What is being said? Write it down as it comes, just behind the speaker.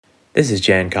This is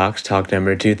Jan Cox, talk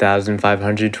number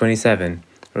 2527,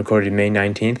 recorded May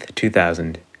 19th,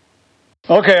 2000.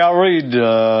 Okay, I'll read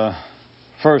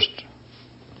first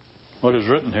what is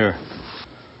written here.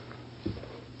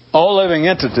 All living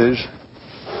entities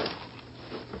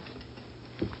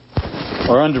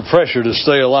are under pressure to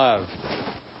stay alive.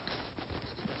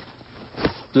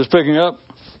 Just picking up?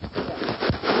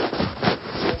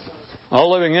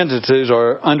 All living entities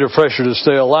are under pressure to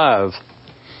stay alive.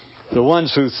 The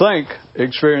ones who think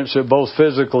experience it both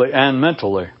physically and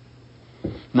mentally.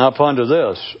 Now ponder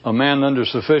this. A man under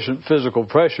sufficient physical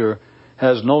pressure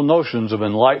has no notions of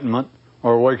enlightenment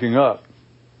or waking up.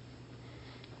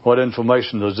 What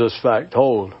information does this fact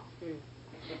hold?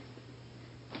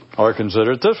 Or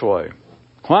consider it this way.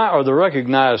 Why are the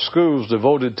recognized schools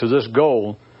devoted to this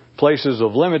goal places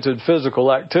of limited physical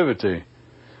activity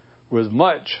with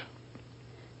much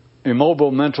immobile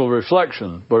mental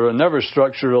reflection, but are never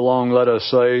structured around, let us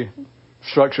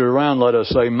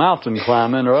say, mountain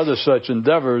climbing or other such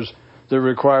endeavors that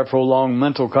require prolonged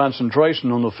mental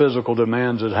concentration on the physical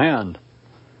demands at hand?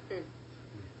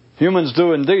 Humans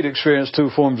do indeed experience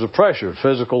two forms of pressure,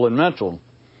 physical and mental.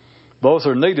 Both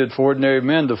are needed for ordinary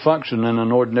men to function in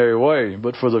an ordinary way,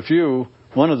 but for the few,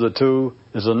 one of the two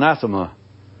is anathema,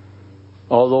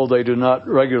 although they do not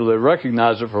regularly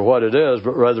recognize it for what it is,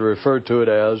 but rather refer to it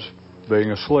as being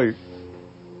asleep.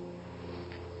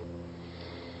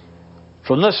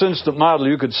 From this instant model,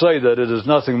 you could say that it is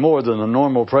nothing more than the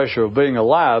normal pressure of being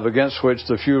alive against which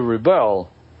the few rebel,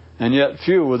 and yet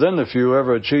few within the few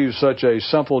ever achieve such a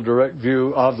simple, direct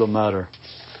view of the matter.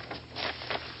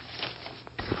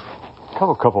 Have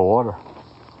a cup of water.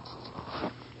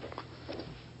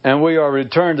 And we are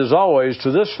returned, as always,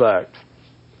 to this fact.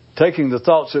 Taking the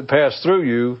thoughts that pass through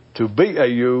you to be a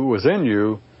you within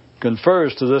you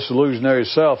confers to this illusionary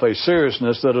self a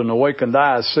seriousness that an awakened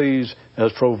eye sees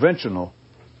as provisional.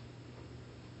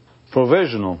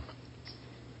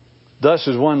 Thus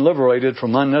is one liberated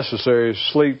from unnecessary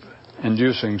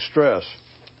sleep-inducing stress.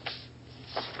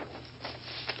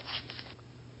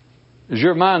 Is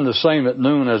your mind the same at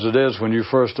noon as it is when you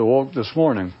first awoke this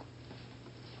morning?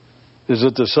 Is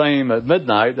it the same at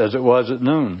midnight as it was at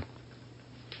noon?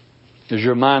 Is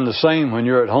your mind the same when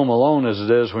you're at home alone as it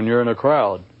is when you're in a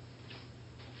crowd?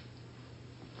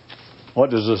 What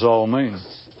does this all mean?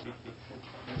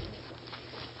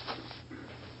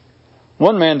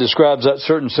 One man describes that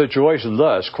certain situation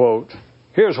thus, quote,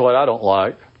 "Here's what I don't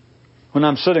like. When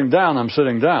I'm sitting down, I'm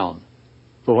sitting down.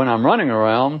 But when I'm running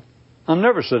around, I'm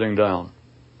never sitting down."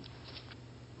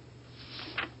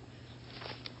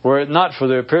 Were it not for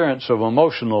the appearance of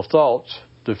emotional thoughts,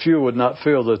 the few would not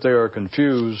feel that they are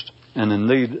confused and in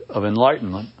need of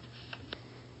enlightenment.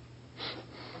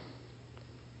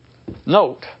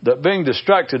 Note that being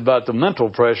distracted by the mental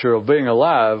pressure of being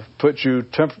alive puts you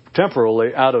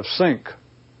temporarily out of sync.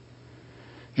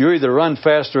 You either run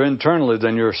faster internally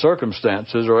than your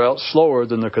circumstances or else slower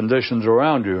than the conditions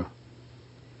around you.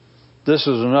 This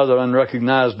is another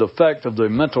unrecognized effect of the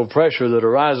mental pressure that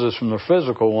arises from the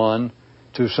physical one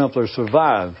to simply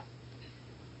survive.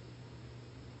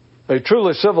 A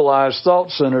truly civilized,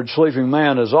 thought-centered sleeping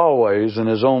man is always, in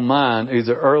his own mind,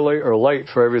 either early or late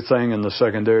for everything in the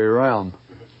secondary realm.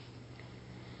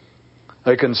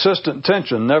 A consistent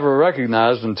tension never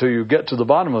recognized until you get to the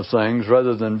bottom of things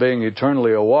rather than being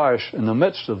eternally awash in the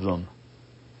midst of them.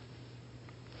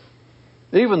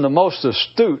 Even the most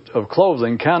astute of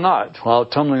clothing cannot, while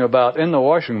tumbling about in the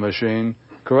washing machine,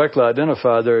 correctly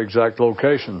identify their exact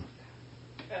location.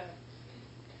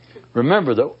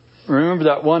 Remember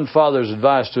that one father's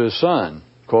advice to his son,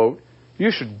 quote,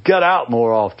 "You should get out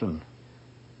more often."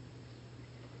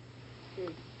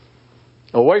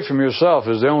 Away from yourself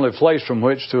is the only place from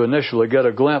which to initially get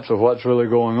a glimpse of what's really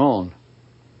going on.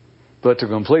 But to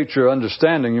complete your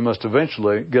understanding, you must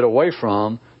eventually get away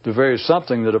from the very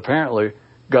something that apparently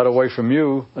got away from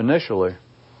you initially.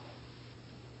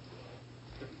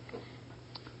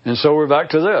 And so we're back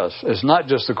to this. It's not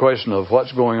just the question of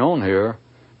what's going on here,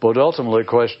 but ultimately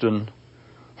question,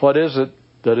 what is it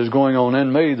that is going on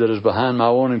in me that is behind my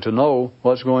wanting to know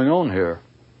what's going on here?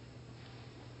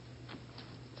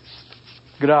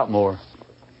 Get out more.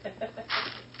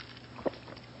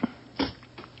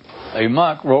 A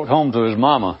monk wrote home to his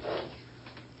mama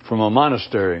from a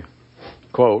monastery,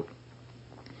 quote,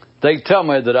 "They tell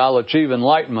me that I'll achieve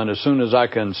enlightenment as soon as I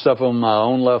can step on my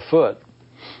own left foot.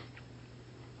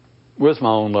 With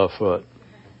my own left foot.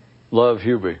 Love,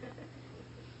 Hubie."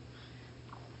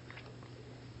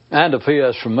 And a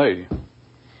P.S. from me.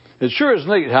 It sure is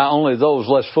neat how only those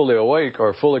less fully awake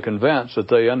are fully convinced that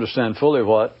they understand fully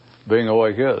what being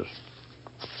awake is.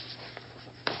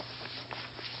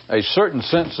 A certain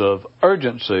sense of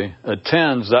urgency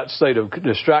attends that state of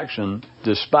distraction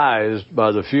despised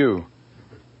by the few.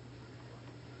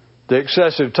 The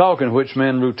excessive talk in which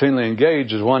men routinely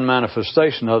engage is one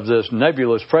manifestation of this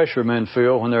nebulous pressure men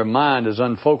feel when their mind is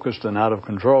unfocused and out of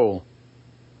control.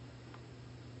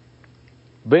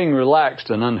 Being relaxed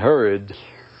and unhurried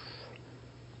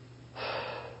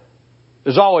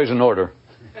is always in order.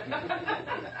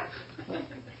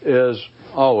 Is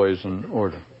always in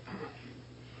order.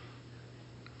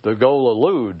 The goal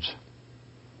eludes.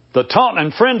 The taunt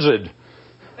and frenzied.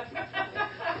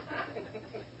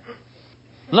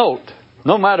 Note,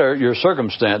 no matter your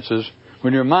circumstances,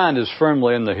 when your mind is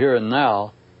firmly in the here and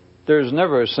now, there is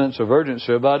never a sense of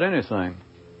urgency about anything.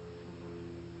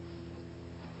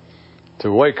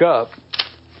 To wake up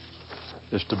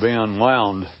is to be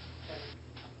unwound.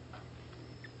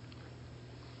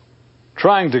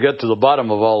 Trying to get to the bottom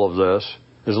of all of this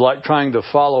is like trying to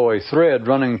follow a thread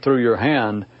running through your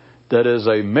hand that is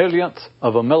a millionth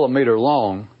of a millimeter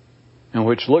long and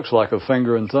which looks like a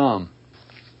finger and thumb.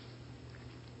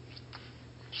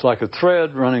 It's like a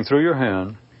thread running through your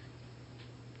hand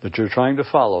that you're trying to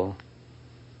follow,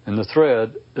 and the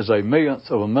thread is a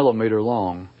millionth of a millimeter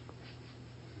long,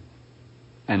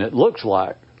 and it looks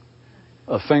like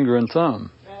a finger and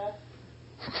thumb.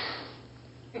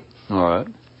 All right.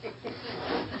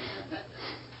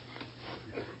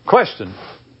 Question.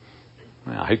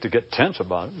 I hate to get tense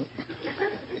about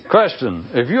it. Question.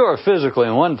 If you are physically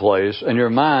in one place and your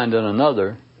mind in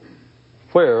another,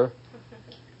 where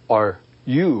are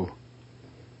you?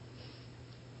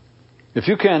 If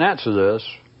you can't answer this,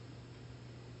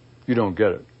 you don't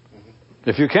get it.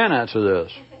 If you can answer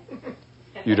this,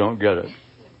 you don't get it.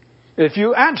 If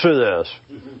you answer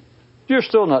this, you're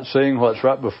still not seeing what's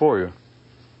right before you.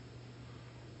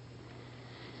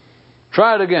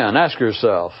 Try it again. Ask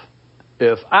yourself,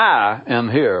 if I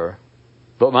am here,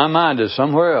 but my mind is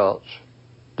somewhere else,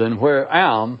 then where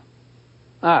am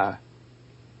I?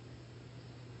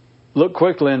 Look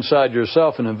quickly inside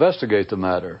yourself and investigate the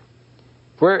matter.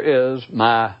 Where is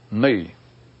my me?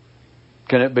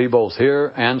 Can it be both here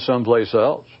and someplace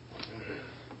else?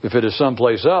 If it is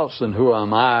someplace else, then who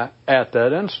am I at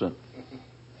that instant?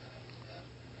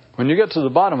 When you get to the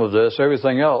bottom of this,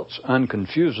 everything else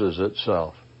unconfuses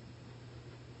itself.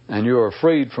 And you are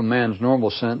freed from man's normal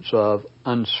sense of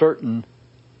uncertain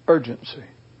urgency.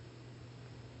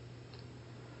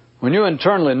 When you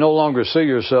internally no longer see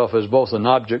yourself as both an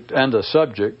object and a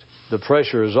subject, the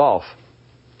pressure is off.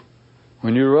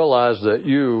 When you realize that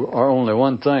you are only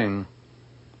one thing,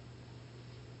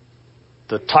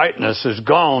 the tightness is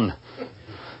gone.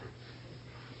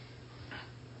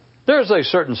 There's a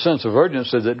certain sense of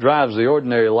urgency that drives the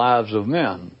ordinary lives of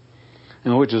men,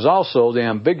 and which is also the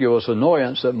ambiguous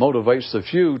annoyance that motivates the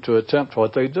few to attempt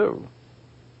what they do.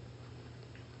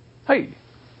 Hey,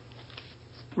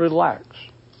 relax.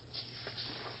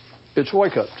 It's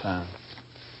wake-up time.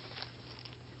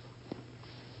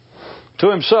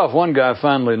 To himself, one guy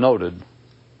finally noted,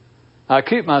 I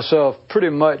keep myself pretty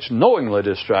much knowingly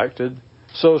distracted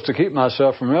so as to keep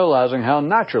myself from realizing how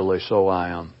naturally so I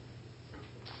am.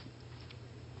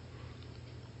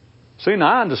 See,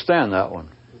 now I understand that one.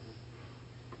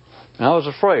 And I was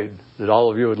afraid that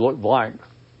all of you would look blank.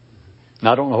 And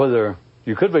I don't know whether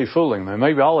you could be fooling me.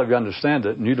 Maybe all of you understand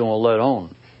it and you don't want to let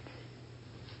on.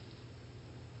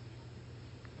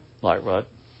 Like what?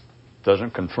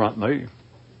 Doesn't confront me.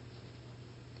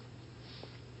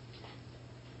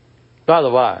 By the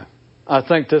way, I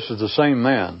think this is the same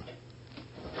man.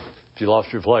 If you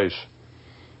lost your place,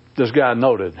 this guy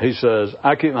noted, he says,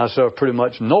 I keep myself pretty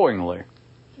much knowingly,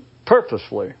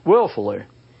 purposefully, willfully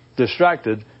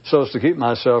distracted so as to keep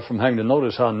myself from having to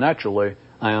notice how naturally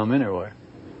I am anyway.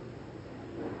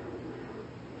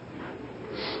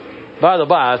 By the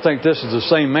by, I think this is the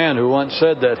same man who once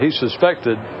said that he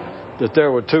suspected that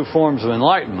there were two forms of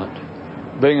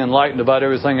enlightenment. Being enlightened about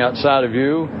everything outside of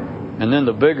you, and then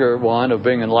the bigger one of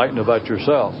being enlightened about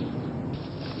yourself.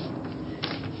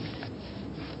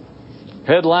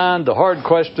 Headline, the hard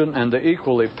question and the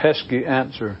equally pesky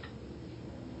answer.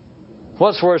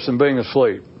 What's worse than being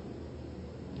asleep?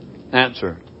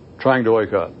 Answer, trying to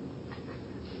wake up.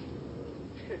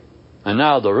 And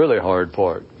now the really hard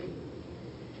part.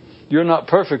 You're not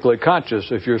perfectly conscious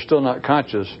if you're still not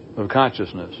conscious of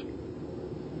consciousness.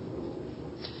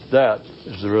 That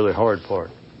is the really hard part.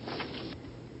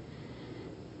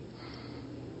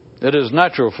 It is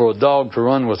natural for a dog to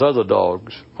run with other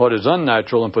dogs. What is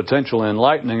unnatural and potentially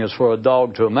enlightening is for a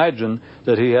dog to imagine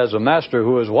that he has a master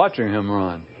who is watching him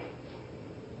run.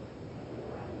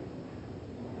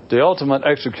 The ultimate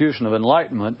execution of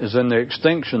enlightenment is in the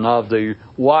extinction of the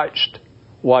watched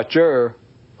watcher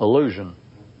illusion.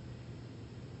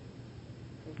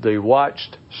 The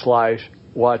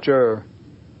watched/watcher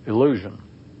illusion.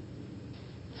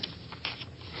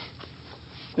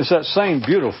 It's that same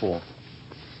beautiful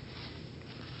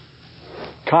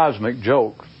cosmic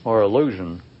joke or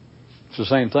illusion. It's the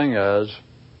same thing as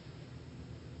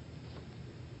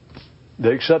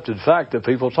the accepted fact that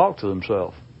people talk to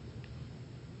themselves.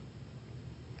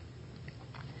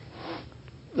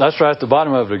 That's right at the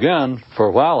bottom of it again. For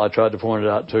a while I tried to point it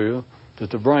out to you, that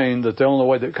the brain, that the only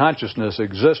way that consciousness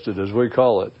existed, as we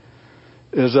call it,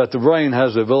 is that the brain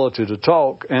has the ability to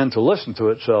talk and to listen to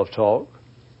itself talk.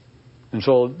 And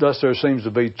so thus there seems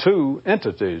to be two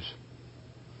entities,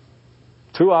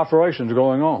 two operations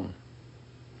going on.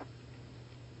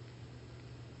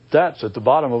 That's at the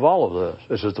bottom of all of this.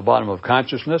 It's at the bottom of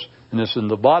consciousness, and it's in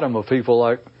the bottom of people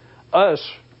like us,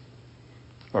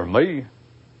 or me,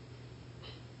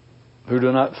 who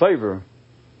do not favor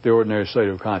the ordinary state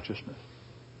of consciousness.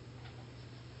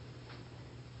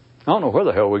 I don't know where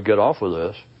the hell we get off with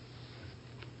this.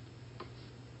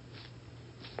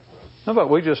 No, but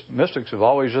mystics have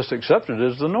always just accepted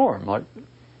it as the norm, or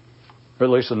at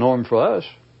least the norm for us.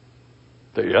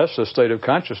 That yes, the state of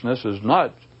consciousness is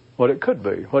not what it could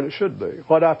be, what it should be,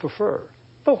 what I prefer,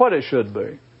 but what it should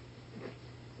be.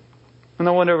 And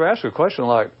no one ever asks a question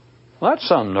like, well, that's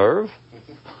some nerve.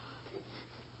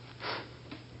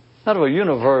 Out of a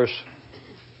universe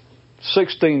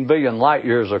 16 billion light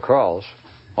years across,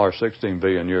 or 16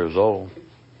 billion years old,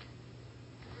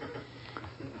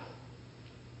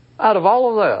 out of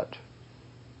all of that,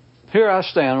 here I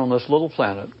stand on this little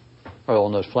planet, or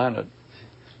on this planet,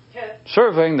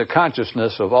 surveying the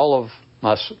consciousness of all of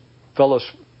my fellow,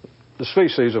 the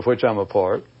species of which I'm a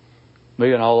part,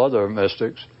 me and all other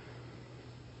mystics,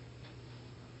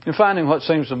 and finding what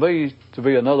seems to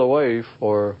be another way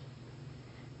for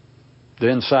the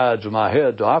insides of my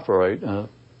head to operate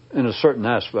in a certain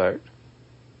aspect.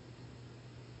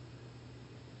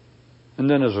 And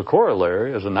then as a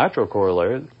corollary, as a natural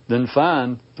corollary, then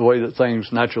find the way that things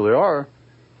naturally are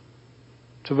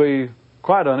to be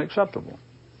quite unacceptable.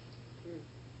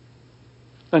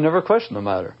 And never question the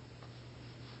matter.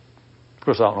 Of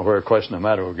course, I don't know where a question of the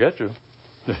matter will get you.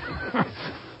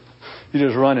 You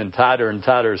just run in tighter and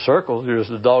tighter circles. You're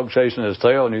just a dog chasing his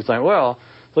tail, and you think, well,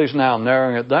 at least now I'm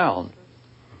narrowing it down.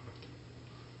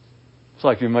 It's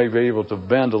like you may be able to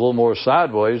bend a little more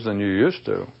sideways than you used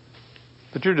to.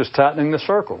 But you're just tightening the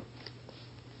circle.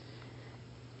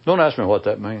 Don't ask me what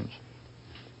that means.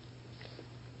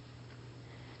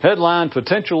 Headline,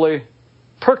 potentially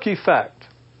perky fact.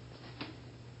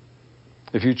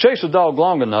 If you chase a dog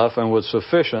long enough and with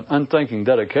sufficient unthinking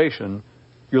dedication,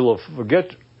 you'll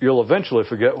eventually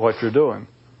forget what you're doing.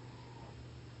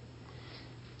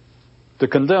 The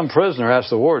condemned prisoner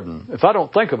asked the warden, if I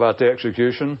don't think about the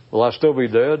execution, will I still be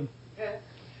dead?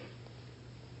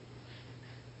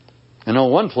 And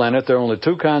on one planet, there are only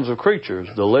two kinds of creatures,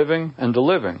 the living and the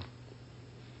living.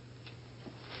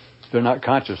 They're not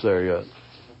conscious there yet.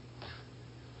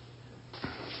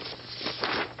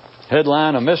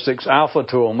 Headline, a mystic's alpha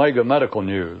to omega medical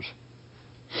news.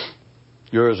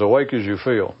 You're as awake as you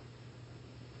feel.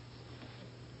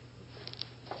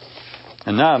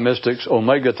 And now mystic's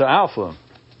omega to alpha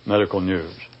medical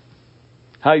news.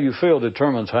 How you feel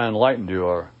determines how enlightened you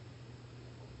are.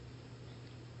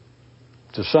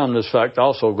 To some, this fact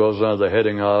also goes under the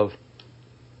heading of,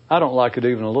 I don't like it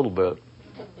even a little bit.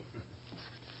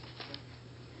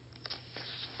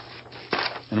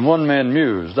 And one man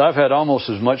mused, I've had almost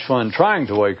as much fun trying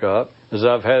to wake up as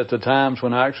I've had at the times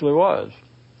when I actually was.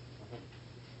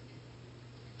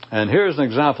 And here's an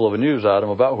example of a news item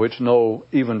about which no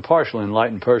even partially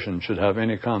enlightened person should have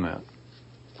any comment.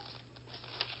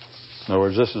 In other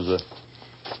words, this is a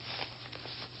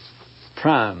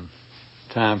prime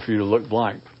time for you to look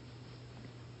blank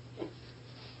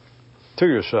to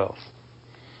yourself.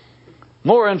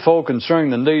 More info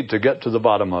concerning the need to get to the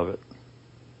bottom of it.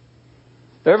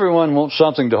 Everyone wants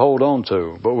something to hold on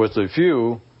to, but with the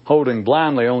few, holding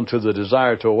blindly on to the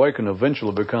desire to awaken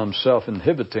eventually becomes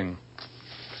self-inhibiting.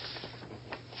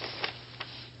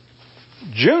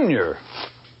 Junior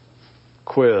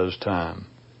quiz time.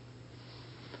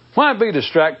 Why be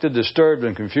distracted, disturbed,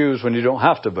 and confused when you don't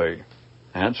have to be?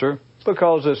 Answer,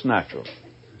 because it's natural.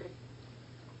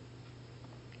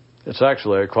 It's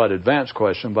actually a quite advanced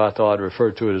question, but I thought I'd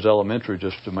refer to it as elementary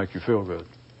just to make you feel good.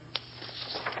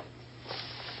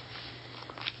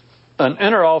 An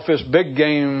inter-office big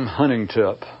game hunting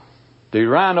tip. The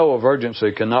rhino of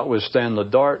urgency cannot withstand the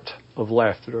dart of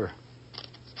laughter.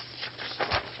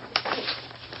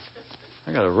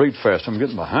 I got to read fast. I'm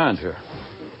getting behind here.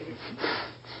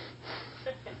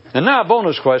 And now a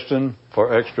bonus question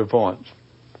for extra points.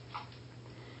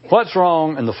 What's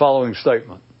wrong in the following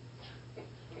statement?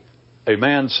 A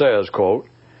man says, quote,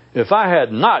 "If I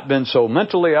had not been so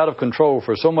mentally out of control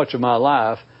for so much of my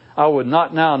life, I would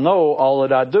not now know all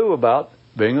that I do about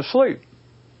being asleep."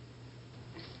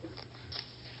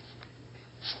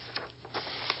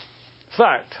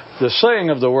 Fact, the saying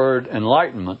of the word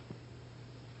enlightenment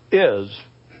is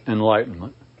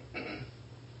enlightenment.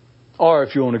 Or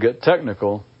if you want to get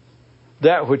technical,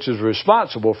 that which is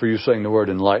responsible for you saying the word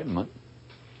enlightenment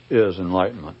is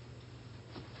enlightenment.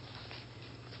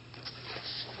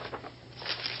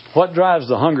 What drives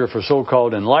the hunger for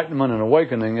so-called enlightenment and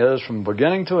awakening is, from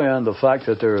beginning to end, the fact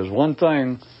that there is one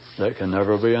thing that can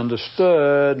never be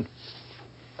understood.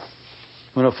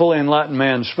 When a fully enlightened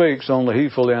man speaks, only he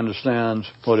fully understands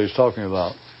what he's talking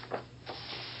about.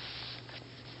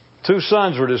 Two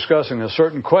sons were discussing a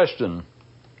certain question.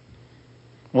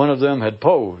 One of them had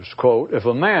posed, quote, "If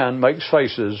a man makes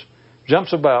faces,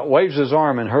 jumps about, waves his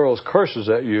arm, and hurls curses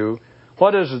at you,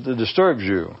 what is it that disturbs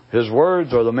you, his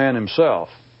words or the man himself?"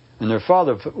 And their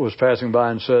father was passing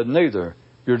by and said, "Neither.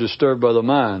 You're disturbed by the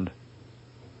mind."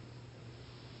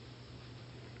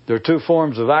 There are two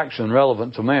forms of action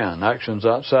relevant to man: actions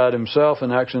outside himself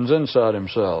and actions inside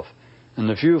himself. And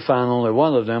the few find only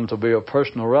one of them to be of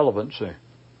personal relevancy.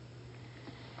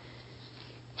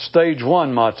 Stage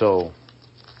 1 motto: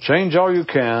 change all you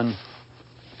can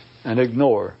and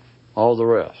ignore all the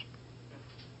rest.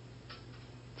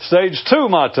 Stage 2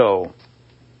 motto: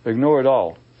 ignore it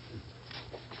all.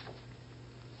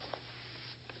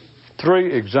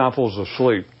 3 examples of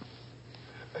sleep.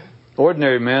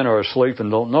 Ordinary men are asleep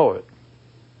and don't know it.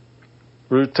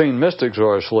 Routine mystics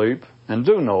are asleep and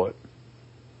do know it.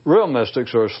 Real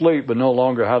mystics are asleep but no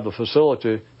longer have the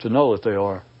facility to know that they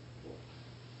are.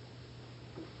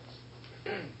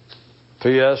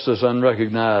 P.S. This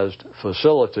unrecognized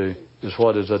facility is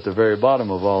what is at the very bottom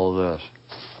of all of this.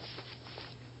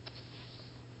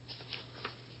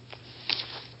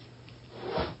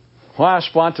 Why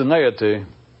spontaneity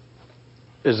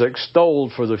is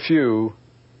extolled for the few,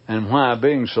 and why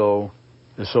being so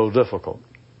is so difficult.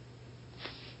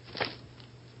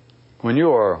 When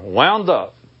you are wound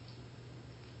up,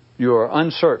 you are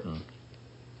uncertain.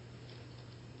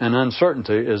 And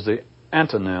uncertainty is the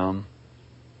antonym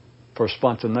for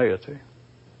spontaneity.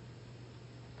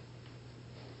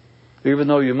 Even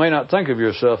though you may not think of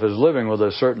yourself as living with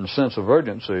a certain sense of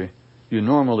urgency, you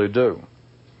normally do.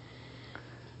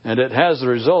 And it has the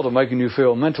result of making you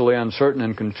feel mentally uncertain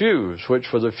and confused, which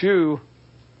for the few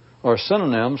are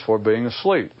synonyms for being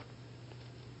asleep.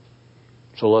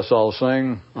 So let's all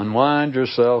sing, "Unwind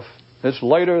yourself, it's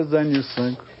later than you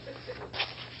think."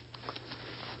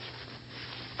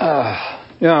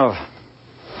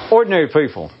 Ordinary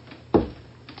people,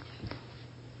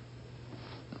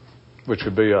 which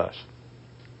would be us,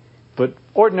 but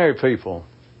ordinary people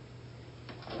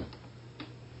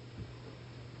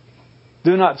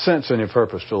do not sense any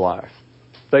purpose to life.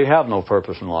 They have no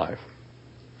purpose in life.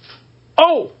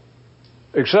 Oh!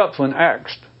 Except when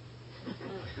asked.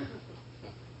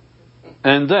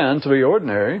 And then, to be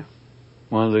ordinary,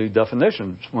 one of the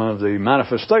definitions, one of the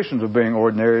manifestations of being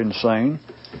ordinary and sane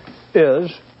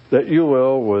is that you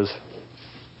will, with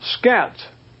scant,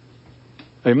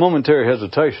 a momentary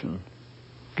hesitation,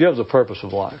 give the purpose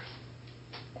of life.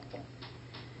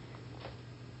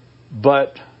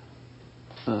 But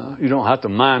you don't have to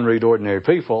mind read ordinary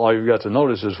people. All you've got to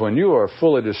notice is when you are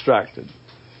fully distracted,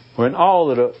 when all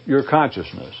that your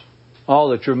consciousness, all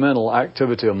that your mental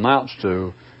activity amounts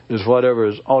to is whatever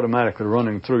is automatically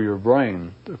running through your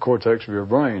brain, the cortex of your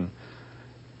brain,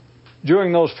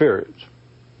 during those periods,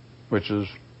 which is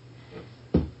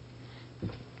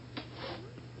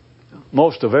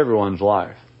most of everyone's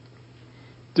life,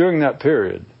 during that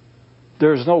period,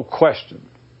 there's no question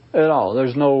at all.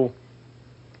 There's no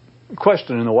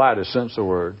question in the widest sense of the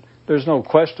word. There's no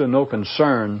question, no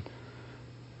concern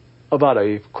about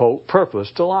a, quote,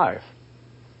 purpose to life.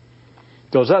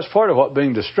 Because that's part of what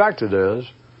being distracted is.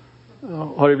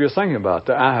 Whatever you're thinking about,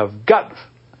 that I have got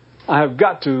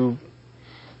to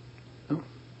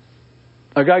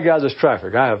get out of this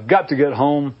traffic. I have got to get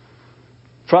home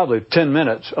probably 10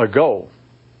 minutes ago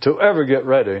to ever get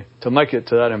ready to make it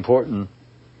to that important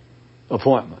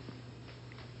appointment.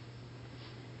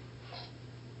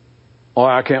 Or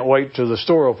I can't wait till the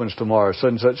store opens tomorrow, such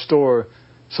and such store,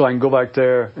 so I can go back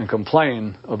there and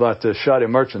complain about this shoddy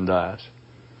merchandise.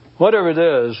 Whatever it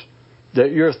is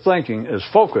that your thinking is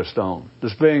focused on,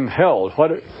 that's being held,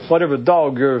 whatever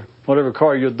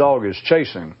car your dog is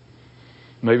chasing,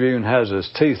 maybe even has his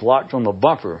teeth locked on the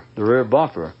bumper, the rear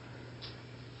bumper.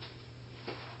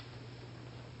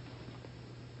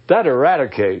 that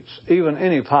eradicates even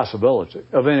any possibility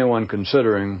of anyone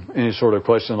considering any sort of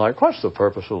question like, what's the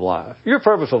purpose of life? Your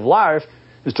purpose of life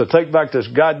is to take back this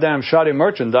goddamn shoddy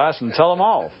merchandise and tell them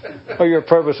off. Or your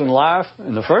purpose in life,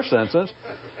 in the first instance,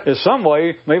 is some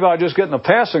way, maybe I'll just get in the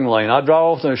passing lane. I'll drive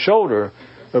off the shoulder.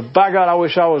 But by God, I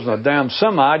wish I was in a damn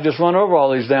semi. I'd just run over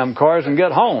all these damn cars and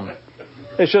get home.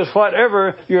 It's just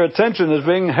whatever your attention is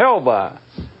being held by.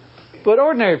 But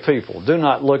ordinary people do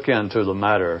not look into the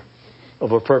matter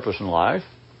of a purpose in life.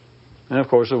 And of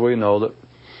course, we know that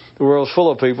the world's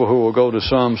full of people who will go to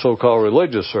some so-called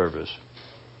religious service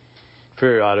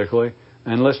periodically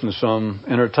and listen to some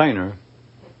entertainer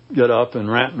get up and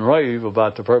rant and rave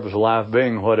about the purpose of life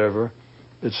being whatever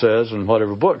it says in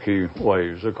whatever book he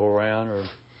waves, the Koran or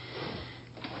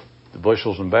the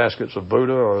bushels and baskets of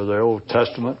Buddha or the Old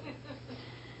Testament.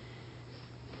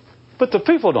 But the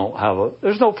people don't have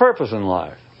there's no purpose in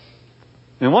life.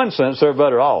 In one sense, they're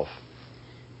better off.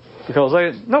 Because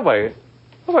nobody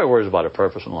worries about a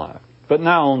purpose in life. But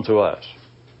now on to us.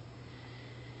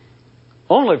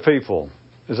 Only people,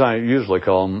 as I usually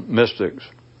call them, mystics,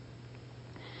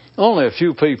 only a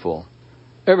few people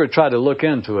ever try to look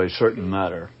into a certain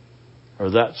matter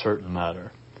or that certain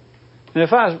matter. And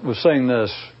if I was saying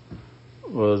this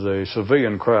with a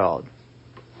civilian crowd,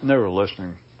 and they were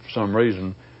listening for some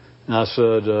reason, and I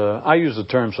said, I use the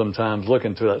term sometimes, look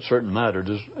into that certain matter.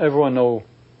 Does everyone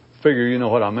figure you know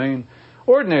what I mean?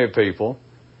 Ordinary people,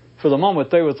 for the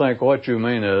moment, they would think what you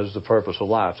mean is the purpose of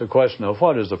life. The question of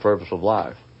what is the purpose of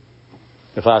life?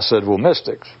 If I said, well,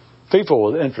 mystics, people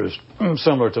with interest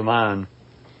similar to mine,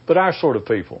 but our sort of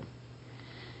people.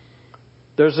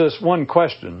 There's this one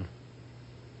question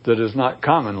that is not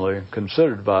commonly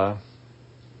considered by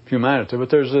humanity, but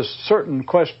there's this certain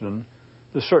question,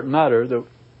 this certain matter that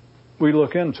we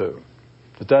look into.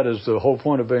 That is the whole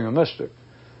point of being a mystic.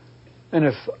 And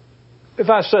if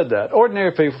I said that,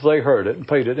 ordinary people, if they heard it and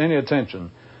paid it any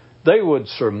attention, they would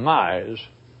surmise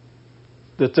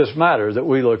that this matter that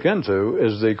we look into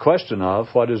is the question of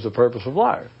what is the purpose of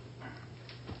life.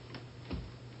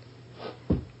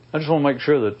 I just want to make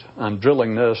sure that I'm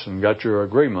drilling this and got your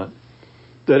agreement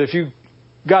that if you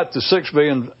got the 6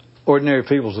 billion ordinary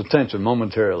people's attention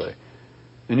momentarily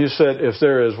and you said if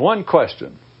there is one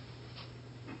question,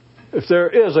 if there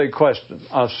is a question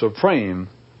of supreme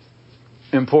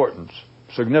importance,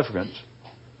 significance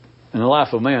in the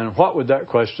life of man, what would that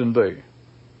question be?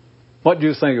 What do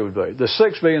you think it would be? The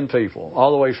 6 billion people,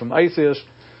 all the way from atheists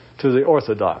to the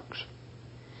orthodox,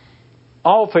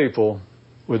 all people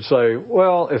would say,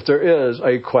 well, if there is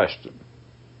a question,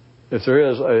 if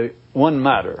there is one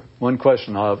matter, one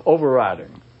question of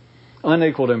overriding,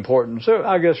 unequaled importance, so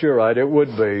I guess you're right, it would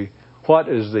be, what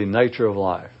is the nature of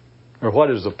life? Or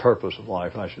what is the purpose of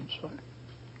life, I should say.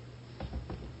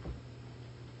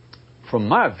 From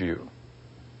my view,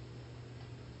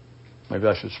 maybe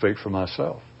I should speak for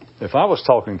myself. If I was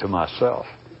talking to myself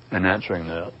and answering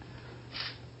that,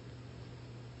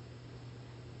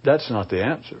 that's not the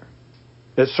answer.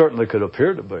 It certainly could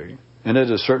appear to be, and it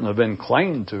has certainly been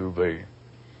claimed to be.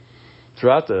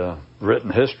 Throughout the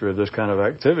written history of this kind of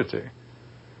activity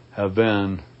have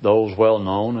been those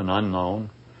well-known and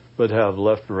unknown, but have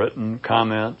left written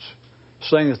comments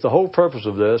saying that the whole purpose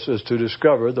of this is to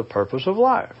discover the purpose of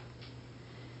life.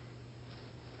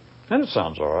 And it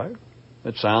sounds all right.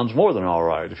 It sounds more than all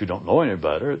right. If you don't know any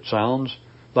better, it sounds,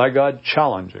 by God,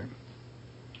 challenging.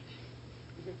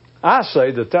 I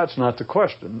say that that's not the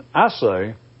question. I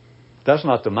say that's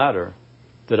not the matter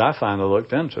that I finally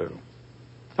looked into.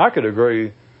 I could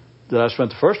agree that I spent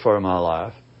the first part of my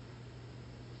life.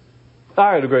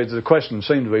 I would agree that the question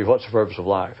seemed to be, what's the purpose of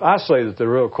life? I say that the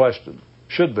real question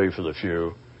should be for the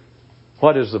few,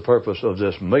 what is the purpose of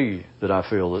this me that I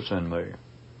feel that's in me?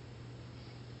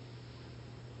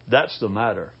 That's the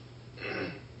matter.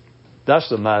 That's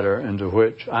the matter into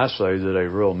which I say that a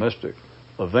real mystic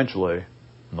eventually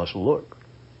must look.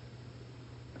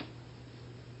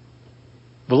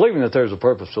 Believing that there's a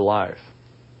purpose to life,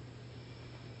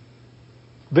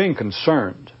 being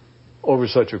concerned over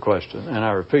such a question, and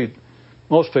I repeat,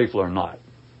 most people are not.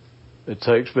 It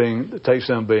takes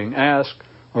them being asked,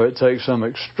 or it takes some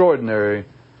extraordinary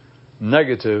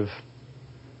negative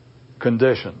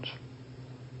conditions.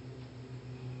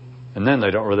 And then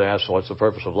they don't really ask what's the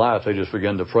purpose of life. They just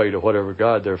begin to pray to whatever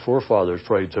God their forefathers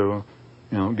prayed to,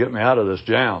 get me out of this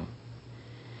jam.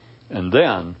 And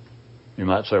then you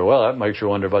might say, well, that makes you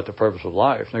wonder about the purpose of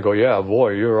life. And they go, yeah,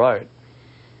 boy, you're right.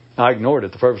 I ignored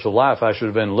it. The purpose of life, I should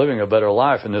have been living a better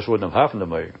life, and this wouldn't have happened to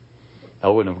me. I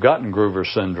wouldn't have gotten Groover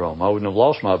syndrome. I wouldn't have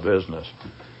lost my business.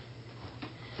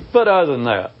 But other than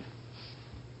that,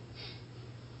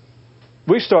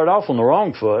 we start off on the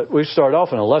wrong foot. We start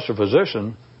off in a lesser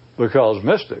position because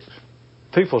mystics,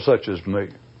 people such as me,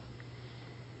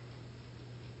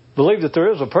 believe that there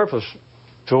is a purpose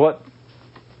to what.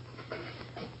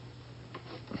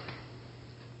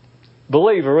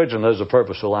 Believe originally there's a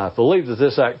purpose to life. Believe that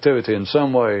this activity in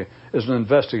some way is an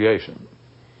investigation.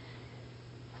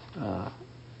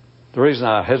 The reason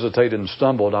I hesitated and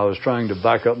stumbled, I was trying to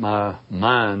back up my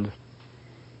mind,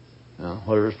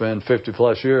 whether it's been 50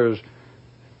 plus years,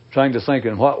 trying to think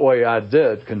in what way I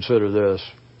did consider this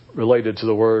related to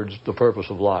the words, the purpose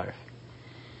of life.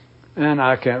 And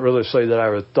I can't really say that I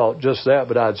ever thought just that,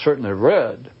 but I'd certainly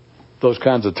read those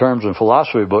kinds of terms in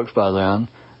philosophy books by then,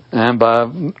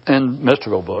 and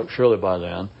mystical books, surely by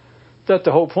then, that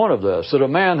the whole point of this, that a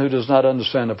man who does not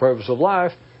understand the purpose of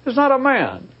life is not a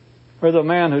man, or the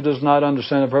man who does not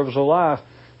understand the purpose of life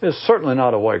is certainly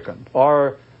not awakened,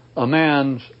 or a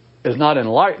man is not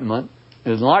enlightened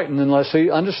unless he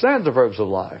understands the purpose of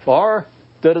life, or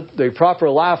that the proper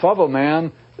life of a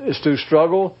man is to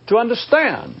struggle to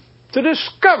understand, to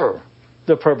discover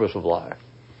the purpose of life.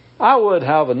 I would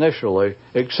have initially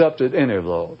accepted any of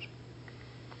those.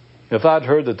 If I'd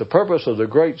heard that the purpose of the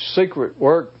great secret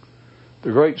work,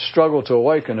 the great struggle to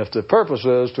awaken, if the purpose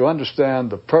is to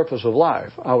understand the purpose of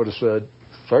life, I would have said,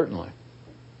 certainly.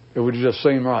 It would just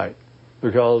seem right.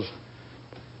 Because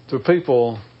to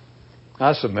people,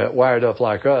 I submit, wired up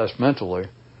like us mentally,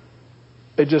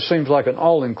 it just seems like an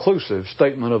all-inclusive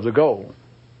statement of the goal.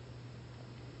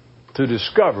 To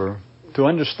discover, to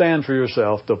understand for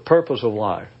yourself the purpose of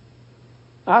life.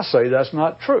 I say that's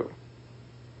not true.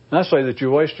 I say that you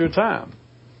waste your time.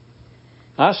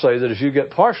 I say that if you get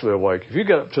partially awake, if you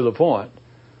get up to the point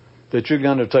that you're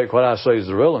going to take what I say is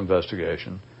the real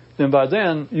investigation, then by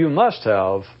then you must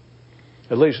have,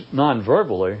 at least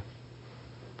non-verbally,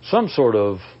 some sort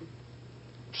of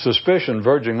suspicion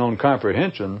verging on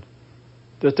comprehension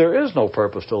that there is no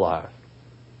purpose to life.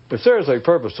 If there is a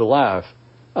purpose to life,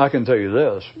 I can tell you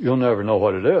this, you'll never know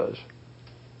what it is.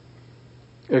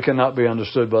 It cannot be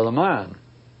understood by the mind.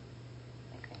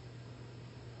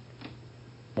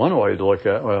 One way to look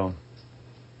at,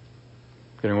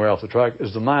 getting way off the track,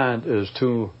 is the mind is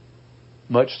too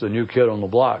much the new kid on the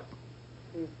block.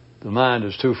 The mind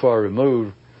is too far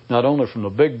removed, not only from the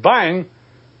Big Bang,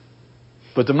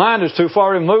 but the mind is too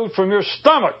far removed from your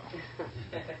stomach,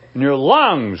 and your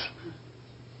lungs,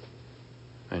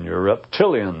 and your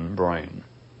reptilian brain.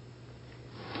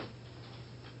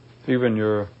 Even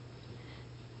your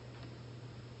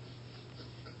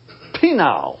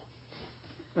penile.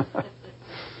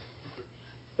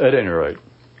 At any rate,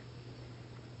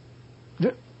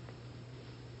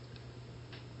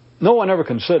 no one ever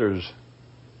considers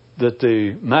that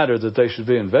the matter that they should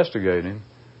be investigating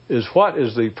is what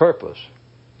is the purpose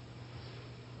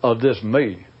of this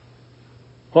me?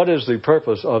 What is the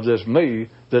purpose of this me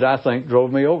that I think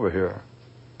drove me over here?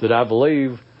 That I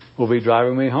believe will be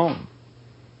driving me home?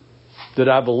 That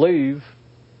I believe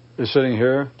is sitting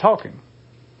here talking?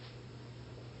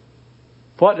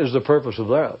 What is the purpose of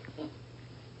that?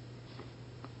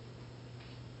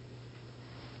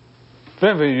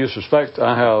 If any of you suspect,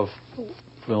 I have,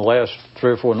 for the last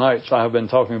 3 or 4 nights, I have been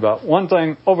talking about one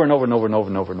thing over and over and over and over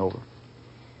and over and over.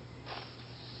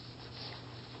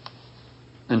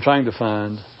 And trying to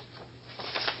find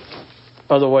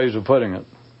other ways of putting it.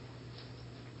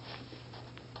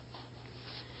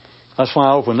 That's why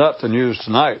I opened up the news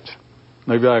tonight.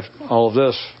 Maybe all of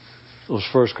this, those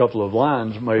first couple of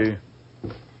lines may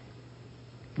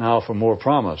now offer more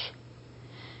promise.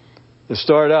 It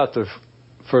started out, the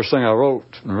first thing I wrote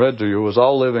and read to you was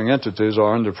all living entities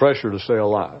are under pressure to stay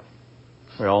alive.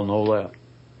 We all know that.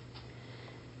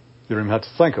 You don't even have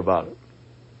to think about it.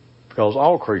 Because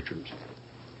all creatures,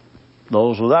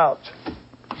 those without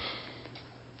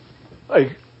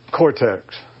a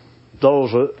cortex,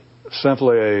 those with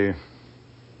simply a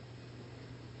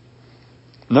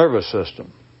nervous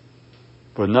system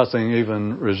with nothing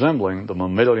even resembling the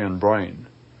mammalian brain.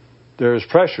 There is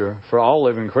pressure for all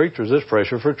living creatures. There's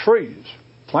pressure for trees,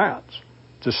 plants,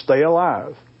 to stay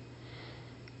alive.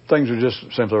 Things are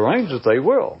just simply arranged that they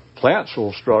will. Plants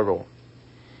will struggle.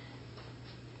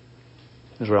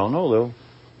 As we all know, they'll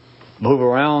move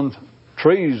around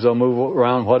trees. They'll move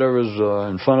around whatever's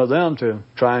in front of them to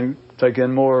try and take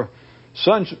in more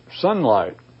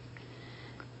sunlight.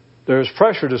 There's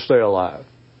pressure to stay alive.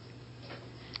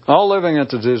 All living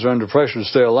entities are under pressure to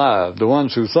stay alive. The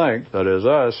ones who think, that is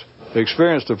us,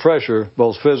 experience the pressure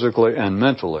both physically and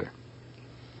mentally.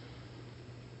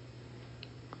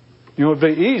 It would be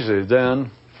easy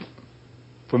then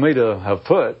for me to have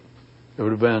put, it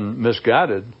would have been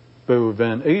misguided, but it would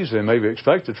have been easy and maybe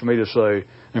expected for me to say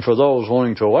And for those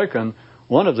wanting to awaken,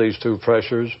 one of these two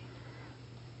pressures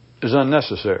is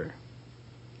unnecessary.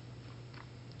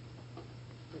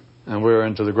 And we're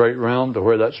into the great realm to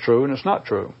where that's true and it's not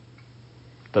true.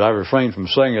 But I refrain from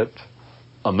saying it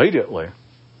immediately.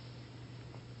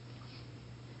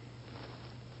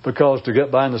 Because to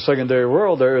get by in the secondary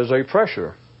world, there is a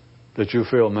pressure that you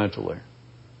feel mentally.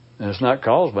 And it's not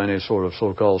caused by any sort of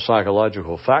so-called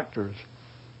psychological factors.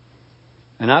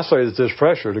 And I say that this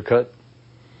pressure, to cut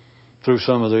through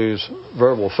some of these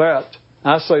verbal fat,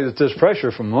 I say that this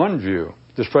pressure from one view,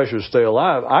 this pressure to stay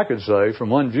alive, I could say from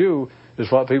one view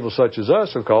is what people such as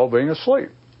us have called being asleep.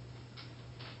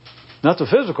 Not the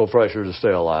physical pressure to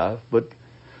stay alive, but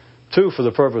two, for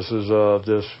the purposes of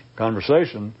this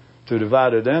conversation, to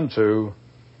divide it into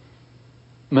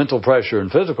mental pressure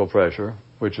and physical pressure,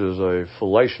 which is a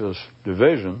fallacious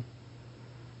division.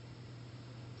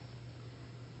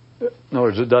 In other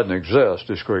words, it doesn't exist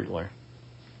discretely.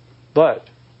 But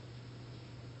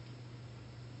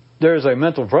there is a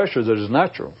mental pressure that is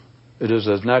natural. It is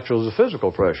as natural as the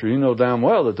physical pressure. You know damn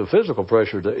well that the physical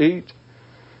pressure to eat,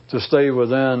 to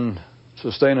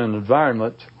sustain an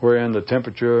environment wherein the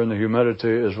temperature and the humidity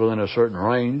is within a certain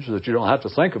range that you don't have to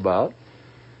think about,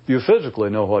 you physically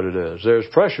know what it is. There's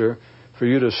pressure for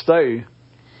you to stay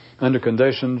under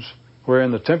conditions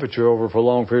wherein the temperature over a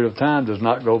prolonged period of time does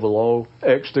not go below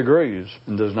X degrees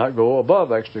and does not go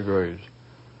above X degrees.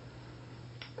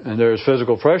 And there is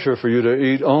physical pressure for you to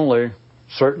eat only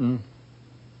certain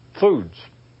foods.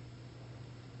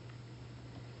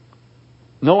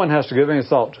 No one has to give any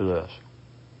thought to this.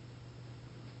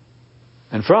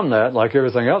 And from that, like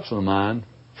everything else in the mind,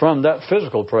 from that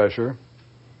physical pressure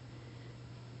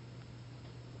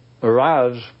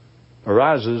arises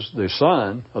the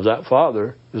son of that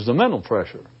father is the mental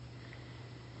pressure.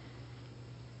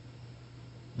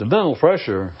 The mental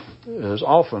pressure is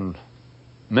often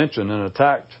mentioned and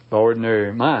attacked by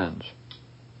ordinary minds.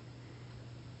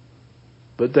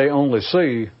 But they only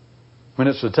see, when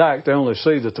it's attacked, they only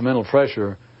see that the mental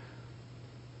pressure,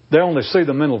 they only see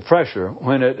the mental pressure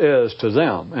when it is to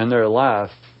them in their life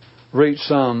reach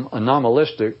some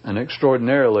anomalistic and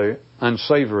extraordinarily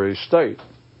unsavory state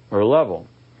or level.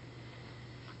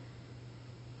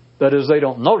 That is, they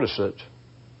don't notice it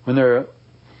when they're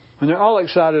all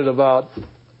excited about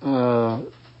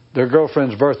their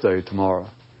girlfriend's birthday tomorrow,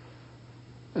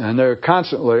 and they're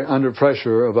constantly under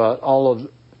pressure about all of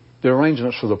the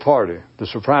arrangements for the party, the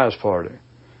surprise party,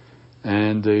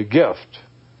 and the gift,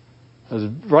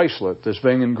 the bracelet that's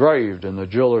being engraved, and the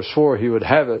jeweler swore he would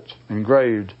have it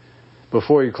engraved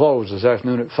before he closed this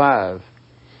afternoon at 5,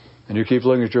 and you keep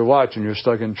looking at your watch and you're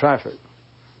stuck in traffic.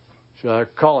 Should I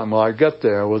call him while I get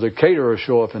there? Will the caterer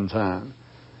show up in time?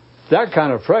 That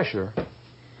kind of pressure,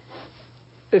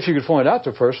 if you could point out to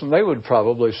a person, they would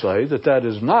probably say that that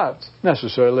is not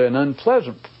necessarily an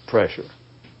unpleasant pressure.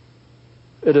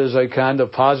 It is a kind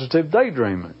of positive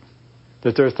daydreaming,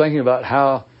 that they're thinking about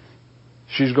how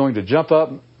she's going to jump up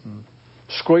and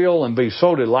squeal and be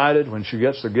so delighted when she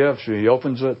gets the gift, she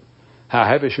opens it, how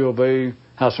happy she'll be,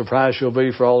 how surprised she'll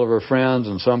be for all of her friends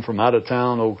and some from out of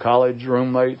town, old college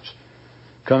roommates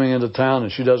coming into town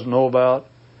and she doesn't know about.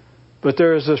 But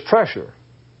there is this pressure,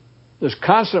 this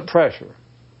constant pressure.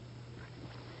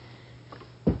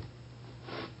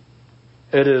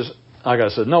 It is, like I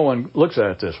said, no one looks at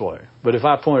it this way. But if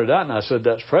I pointed out and I said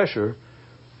that's pressure,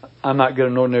 I might get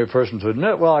an ordinary person to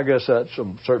admit, well, I guess that's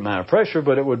a certain amount of pressure,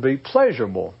 but it would be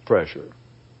pleasurable pressure.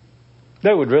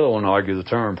 They would really want to argue the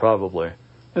term, probably.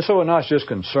 And so not just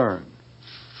concern.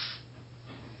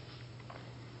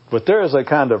 But there is a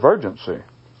kind of urgency.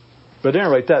 But at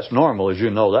any rate, that's normal, as you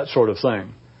know, that sort of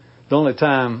thing. The only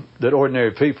time that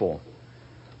ordinary people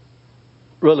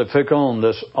really pick on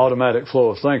this automatic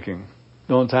flow of thinking,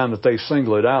 the only time that they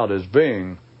single it out as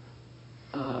being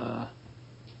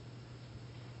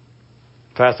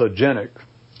pathogenic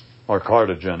or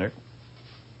carcinogenic,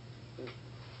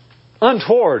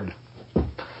 untoward,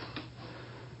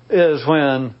 is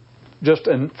when, just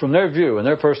from their view, in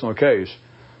their personal case,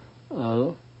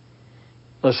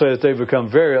 let's say that they've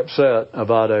become very upset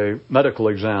about a medical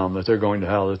exam that they're going to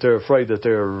have, that they're afraid that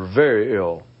they're very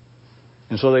ill.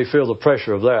 And so they feel the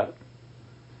pressure of that.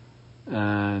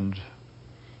 And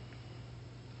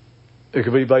it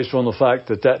could be based on the fact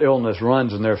that that illness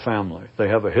runs in their family. They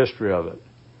have a history of it.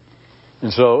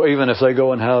 And so even if they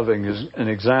go and have an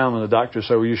exam and the doctor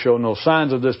says, well, you show no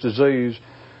signs of this disease,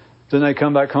 then they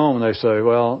come back home and they say,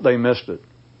 well, they missed it.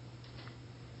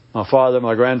 My father,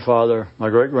 my grandfather, my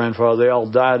great-grandfather, they all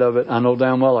died of it. I know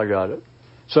damn well I got it.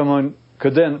 Someone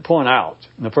could then point out,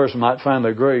 and the person might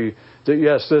finally agree, that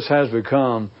yes, this has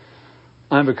become,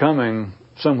 I'm becoming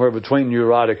somewhere between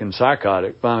neurotic and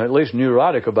psychotic, but I'm at least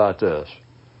neurotic about this.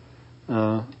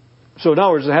 So in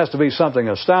other words, it has to be something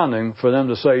astounding for them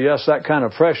to say, yes, that kind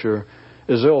of pressure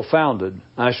is ill-founded.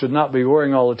 I should not be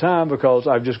worrying all the time because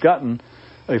I've just gotten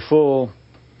a full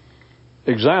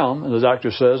exam, and the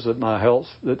doctor says that my health,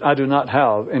 that I do not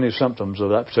have any symptoms of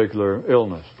that particular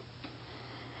illness.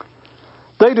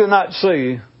 They do not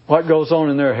see what goes on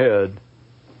in their head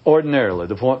ordinarily.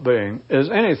 The point being, is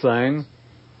anything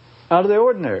out of the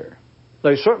ordinary.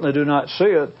 They certainly do not see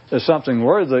it as something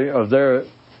worthy of their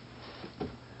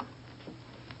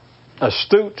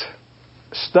astute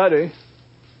study.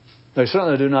 They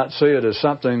certainly do not see it as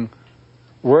something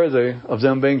worthy of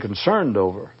them being concerned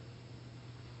over.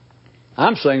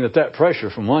 I'm saying that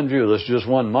pressure, from one view, that's just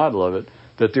one model of it,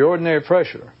 that the ordinary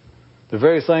pressure, the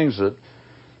very things that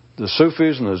the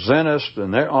Sufis and the Zenists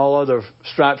and all other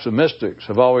stripes of mystics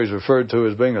have always referred to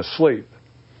as being asleep,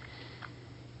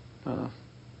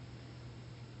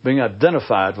 being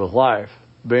identified with life,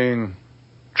 being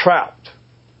trapped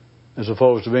as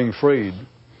opposed to being freed.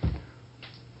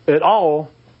 It all,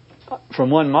 from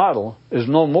one model, is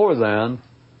no more than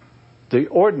the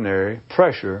ordinary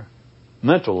pressure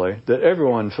mentally that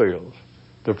everyone feels.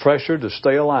 The pressure to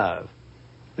stay alive.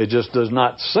 It just does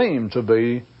not seem to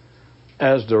be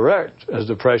as direct as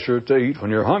the pressure to eat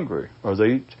when you're hungry, or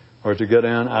to get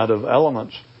in out of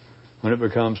elements when it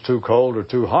becomes too cold or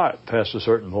too hot past a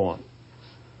certain point.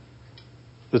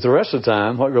 But the rest of the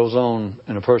time, what goes on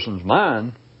in a person's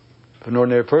mind, if an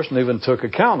ordinary person even took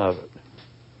account of it,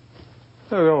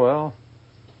 they go, well,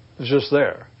 it's just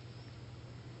there.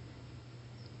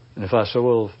 And if I say,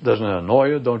 well, doesn't it annoy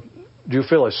you? Do you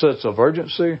feel a sense of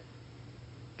urgency?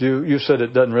 You said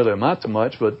it doesn't really amount to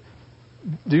much, but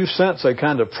do you sense a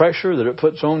kind of pressure that it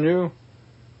puts on you?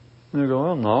 And you go,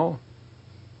 well, no.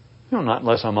 Not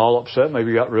unless I'm all upset.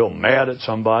 Maybe I got real mad at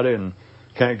somebody and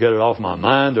can't get it off my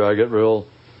mind, or I get real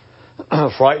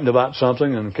frightened about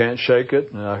something and can't shake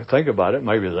it, and I think about it,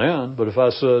 maybe then. But if I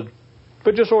said,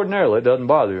 but just ordinarily, it doesn't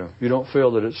bother you. You don't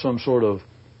feel that it's some sort of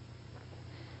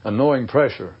annoying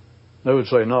pressure. They would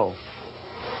say no.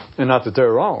 And not that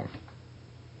they're wrong.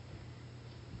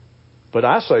 But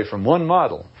I say from one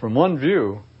model, from one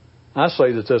view, I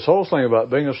say that this whole thing about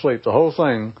being asleep, the whole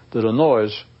thing that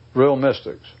annoys real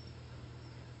mystics,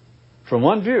 from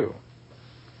one view,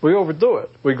 we overdo it.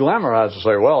 We glamorize and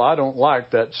say, well, I don't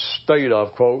like that state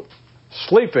of, quote,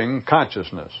 sleeping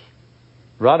consciousness.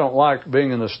 Or I don't like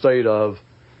being in the state of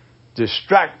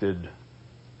distracted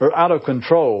or out of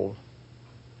control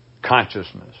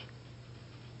consciousness.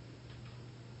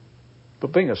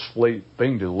 But being asleep,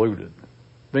 being deluded,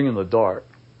 being in the dark,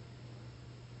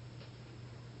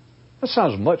 that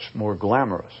sounds much more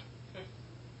glamorous.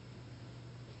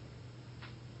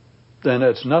 Then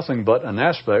it's nothing but an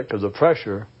aspect of the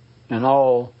pressure in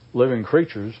all living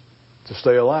creatures to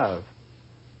stay alive.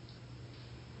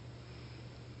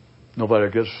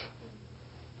 Nobody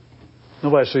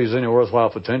sees any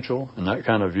worthwhile potential in that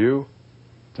kind of view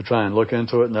to try and look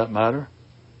into it in that matter.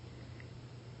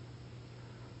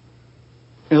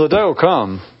 And the day will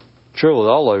come, surely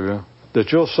all of you,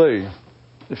 that you'll see,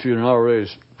 if you're not already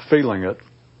feeling it,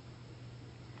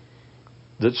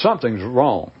 that something's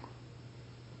wrong.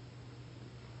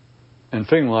 And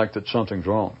feeling like that something's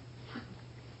wrong.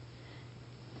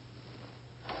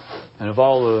 And of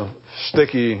all the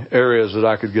sticky areas that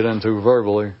I could get into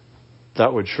verbally,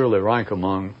 that would surely rank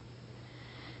among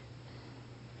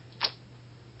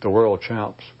the world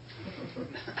champs.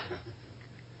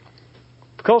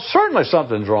 Because certainly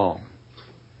something's wrong.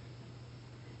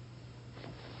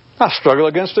 I struggle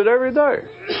against it every day.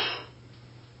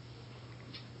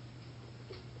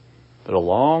 But a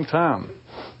long time,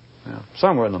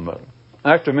 somewhere in the middle.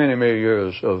 After many, many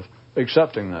years of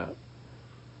accepting that,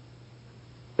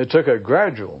 it took a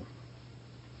gradual,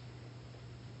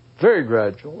 very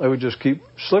gradual, it would just keep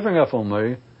slipping up on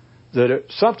me that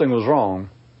something was wrong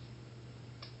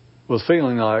with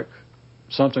feeling like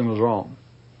something was wrong.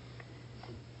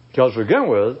 Because to begin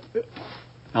with,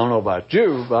 I don't know about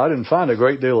you, but I didn't find a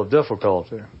great deal of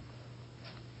difficulty.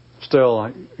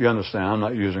 Still, you understand, I'm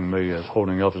not using me as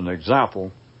holding up as an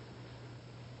example,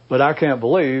 but I can't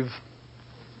believe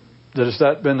that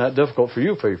it's been that difficult for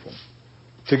you people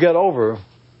to get over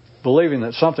believing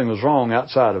that something was wrong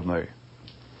outside of me.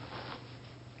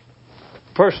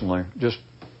 Personally,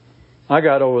 I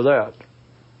got over that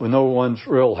with no one's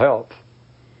real help.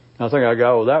 I think I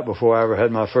got over that before I ever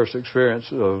had my first experience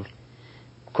of,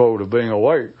 quote, of being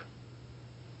awake.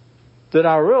 That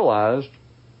I realized,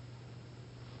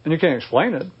 and you can't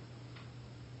explain it.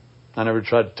 I never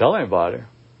tried to tell anybody.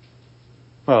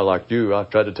 Well, like you, I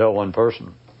tried to tell one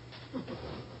person.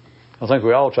 I think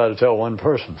we all try to tell one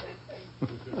person.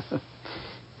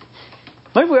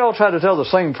 Maybe we all try to tell the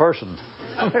same person.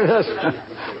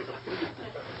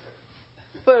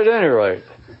 But at any rate,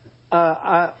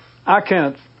 I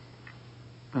can't.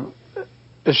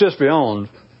 It's just beyond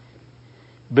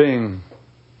being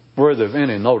worthy of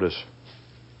any notice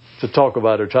to talk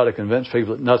about or try to convince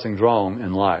people that nothing's wrong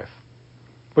in life.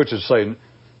 Which is saying,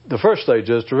 the first stage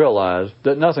is to realize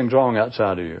that nothing's wrong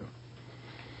outside of you.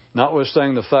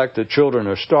 Notwithstanding the fact that children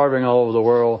are starving all over the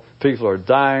world, people are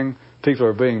dying, people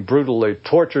are being brutally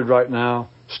tortured right now,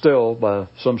 still by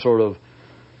some sort of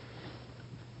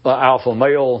alpha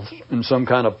male in some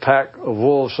kind of pack of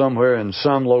wolves somewhere in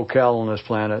some locale on this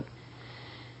planet.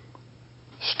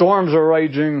 Storms are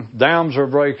raging, dams are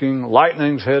breaking,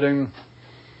 lightning's hitting,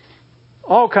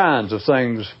 all kinds of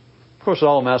things. Of course, it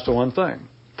all amounts to one thing.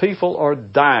 People are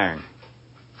dying.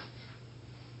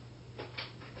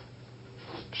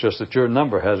 It's just that your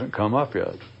number hasn't come up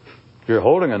yet. You're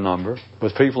holding a number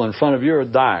with people in front of you are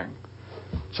dying.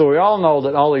 So we all know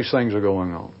that all these things are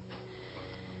going on.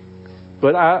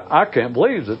 But I can't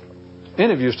believe that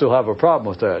any of you still have a problem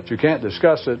with that. You can't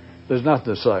discuss it. There's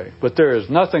nothing to say. But there is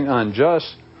nothing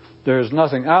unjust. There is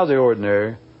nothing out of the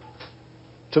ordinary.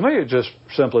 To me, it's just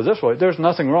simply this way. There's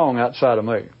nothing wrong outside of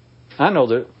me. I know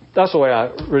that that's the way I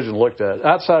originally looked at it.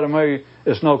 Outside of me,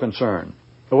 it's no concern.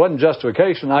 It wasn't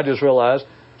justification. I just realized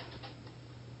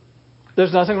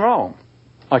there's nothing wrong.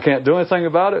 I can't do anything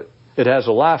about it. It has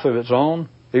a life of its own.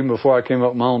 Even before I came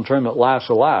up with my own term that life's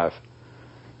alive.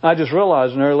 I just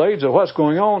realized in early age that what's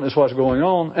going on is what's going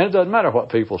on, and it doesn't matter what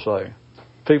people say.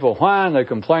 People whine, they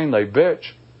complain, they bitch,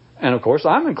 and of course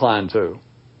I'm inclined to.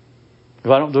 If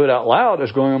I don't do it out loud,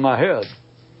 it's going in my head.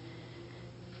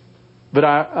 But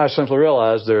I simply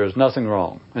realized there is nothing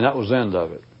wrong, and that was the end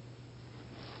of it.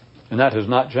 And that has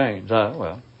not changed.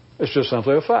 It's just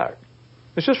simply a fact.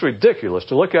 It's just ridiculous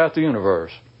to look out the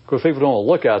universe. Because people don't want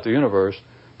to look out the universe.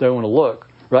 They want to look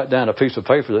right down a piece of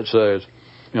paper that says,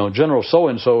 General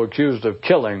so-and-so accused of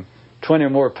killing 20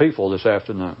 more people this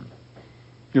afternoon.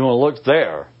 You want to look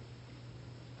there.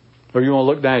 Or you want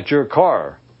to look down at your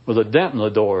car with a dent in the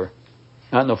door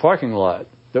out in the parking lot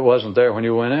that wasn't there when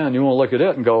you went in. You want to look at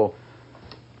it and go,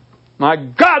 my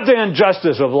God, the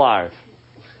injustice of life.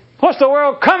 What's the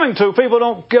world coming to? People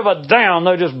don't give a damn.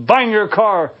 They just bang your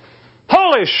car.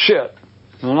 Holy shit.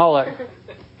 And all that.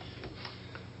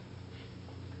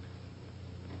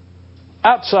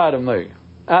 Outside of me,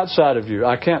 outside of you,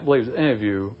 I can't believe that any of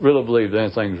you really believe that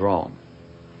anything's wrong.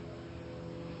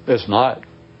 It's not.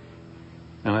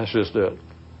 And that's just it.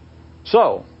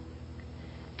 So,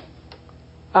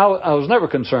 I was never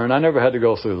concerned. I never had to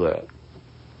go through that.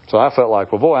 So I felt like,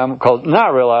 because now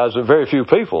I realize that very few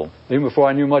people, even before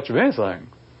I knew much of anything,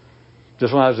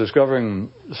 just when I was discovering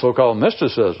so-called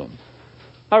mysticism,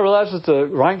 I realized that the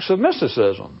ranks of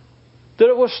mysticism, that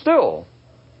it was still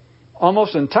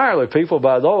almost entirely people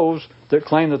by those that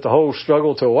claim that the whole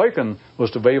struggle to awaken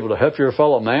was to be able to help your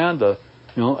fellow man, to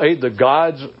aid the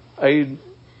gods, aid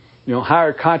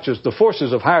higher the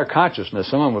forces of higher consciousness.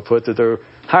 Someone would put that there are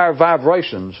higher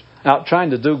vibrations out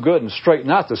trying to do good and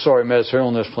straighten out the sorry mess here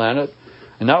on this planet.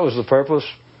 And that was the purpose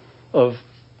of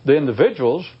the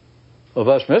individuals, of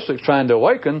us mystics, trying to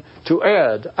awaken, to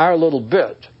add our little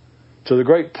bit to the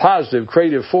great positive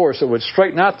creative force that would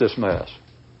straighten out this mess.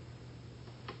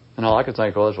 And all I could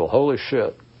think was, well, holy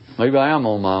shit, maybe I am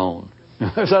on my own.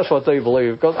 That's what they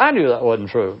believe, because I knew that wasn't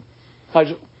true.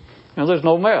 There's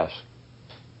no mess.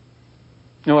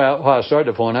 What I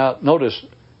started to point out, notice,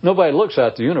 nobody looks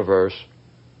at the universe,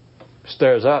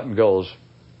 stares out and goes,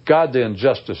 God, the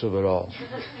injustice of it all.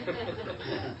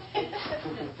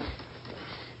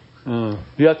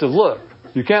 You have to look.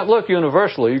 You can't look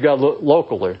universally, you got to look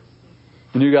locally.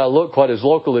 And you got to look what is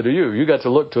locally to you. You got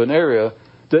to look to an area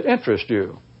that interests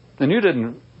you. And you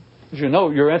didn't, as you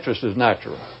know, your interest is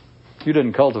natural. You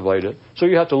didn't cultivate it. So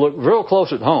you have to look real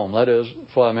close at home. That is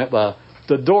what I meant by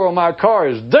the door of my car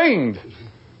is dinged.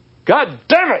 God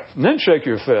damn it! And then shake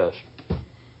your fist.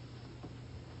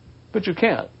 But you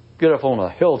can't get up on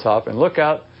a hilltop and look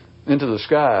out into the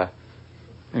sky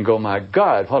and go, my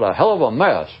God, what a hell of a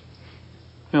mess.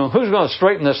 Who's going to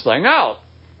straighten this thing out?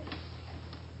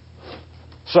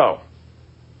 So,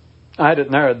 I had it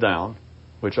narrowed down,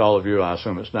 which all of you, I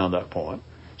assume it's down to that point.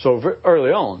 So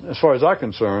early on, as far as I'm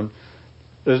concerned,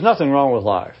 there's nothing wrong with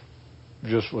life. It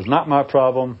just was not my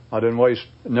problem. I didn't waste,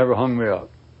 it never hung me up.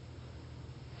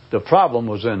 The problem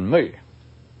was in me,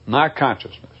 my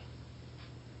consciousness.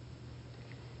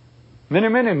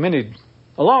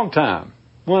 A long time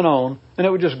went on, and it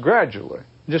would just gradually,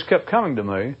 it just kept coming to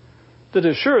me that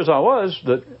as sure as I was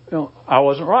that I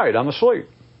wasn't right, I'm asleep.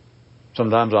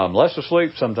 Sometimes I'm less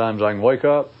asleep. Sometimes I can wake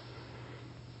up.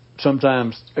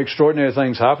 Sometimes extraordinary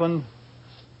things happen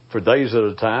for days at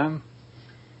a time.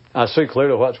 I see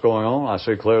clearly what's going on. I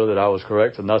see clearly that I was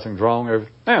correct and nothing's wrong.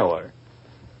 Anyway.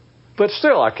 But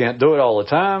still, I can't do it all the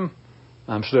time.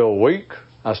 I'm still weak.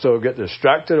 I still get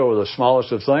distracted over the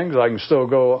smallest of things. I can still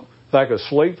go back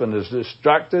asleep and as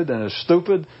distracted and as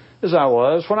stupid as I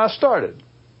was when I started.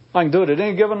 I can do it at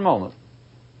any given moment.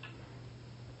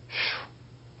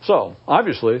 So,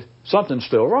 obviously, something's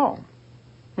still wrong.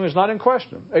 I mean, it's not in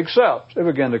question, except it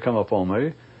began to come upon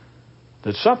me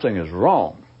that something is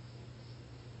wrong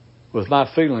with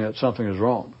my feeling that something is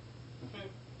wrong.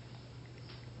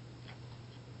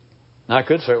 And I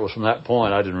could say it was from that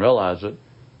point I didn't realize it,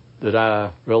 that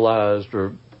I realized,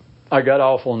 or I got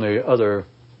off on the other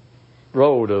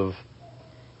road of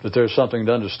that there's something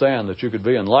to understand, that you could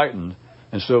be enlightened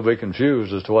and still be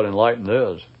confused as to what enlightened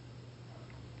is.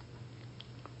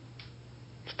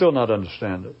 Still not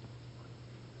understand it.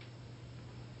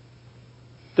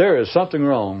 There is something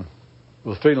wrong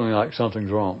with feeling like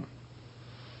something's wrong.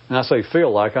 And I say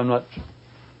feel like, I'm not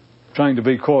trying to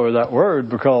be coy with that word,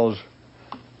 because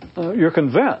you're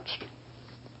convinced.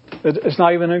 It's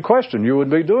not even in question. You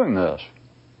would be doing this.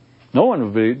 No one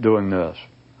would be doing this.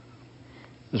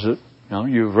 Is it,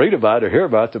 you read about it or hear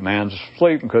about it, the man's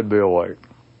asleep and could be awake.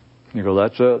 You go,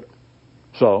 that's it.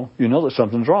 So, you know that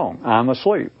something's wrong. I'm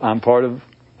asleep. I'm part of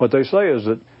what they say is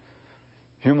that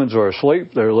humans are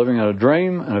asleep, they're living in a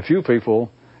dream, and a few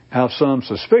people have some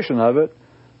suspicion of it.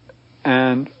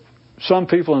 And some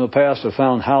people in the past have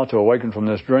found how to awaken from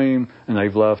this dream, and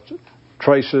they've left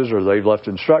traces or they've left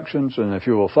instructions, and if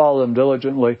you will follow them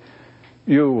diligently,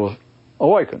 you will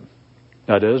awaken.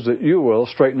 That is, that you will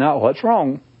straighten out what's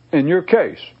wrong in your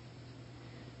case.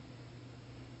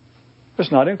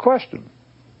 It's not in question.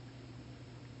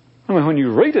 I mean, when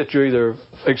you read it, you either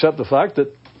accept the fact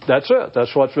that that's it.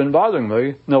 That's what's been bothering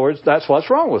me. In other words, that's what's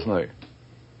wrong with me.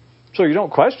 So you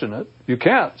don't question it. You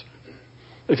can't.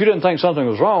 If you didn't think something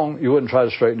was wrong, you wouldn't try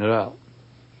to straighten it out.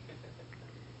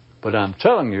 But I'm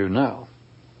telling you now,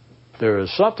 there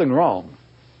is something wrong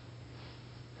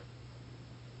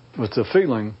with the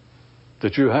feeling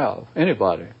that you have,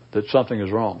 anybody, that something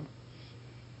is wrong.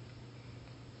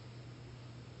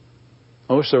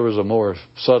 I wish there was a more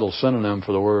subtle synonym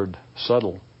for the word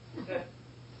subtle.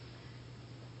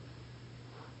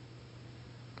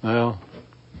 Well,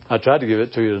 I tried to give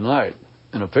it to you tonight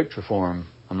in a picture form.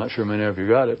 I'm not sure many of you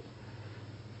got it.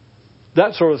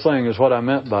 That sort of thing is what I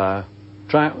meant by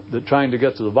trying to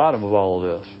get to the bottom of all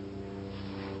of this.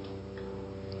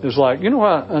 It's like, what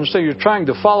I understand, you're trying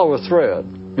to follow a thread.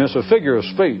 It's a figure of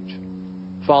speech.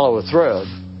 Follow a thread.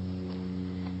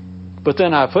 But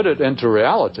then I put it into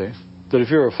reality that if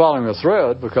you were following a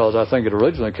thread, because I think it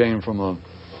originally came from a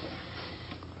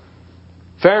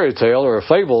fairy tale or a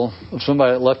fable of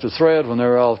somebody that left a thread when they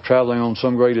were off traveling on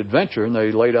some great adventure, and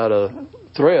they laid out a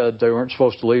thread. They weren't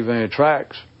supposed to leave any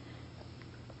tracks.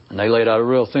 And they laid out a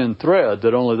real thin thread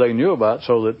that only they knew about,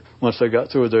 so that once they got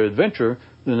through their adventure,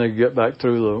 then they could get back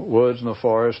through the woods and the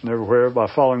forest and everywhere by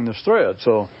following this thread.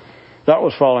 So that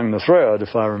was following the thread,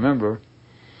 if I remember.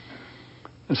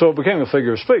 And so it became a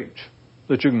figure of speech,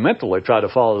 that you can mentally try to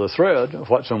follow the thread of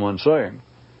what someone's saying.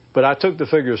 But I took the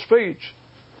figure of speech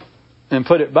and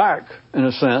put it back, in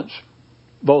a sense,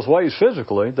 both ways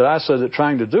physically, that I said that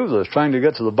trying to do this, trying to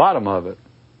get to the bottom of it,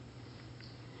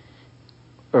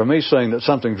 or me saying that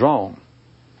something's wrong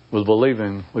with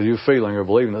you feeling or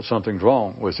believing that something's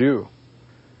wrong with you.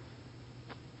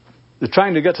 They're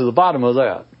trying to get to the bottom of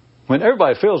that. When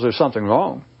everybody feels there's something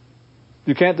wrong,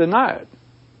 you can't deny it.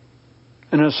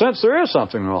 And in a sense, there is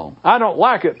something wrong. I don't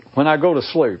like it when I go to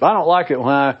sleep. I don't like it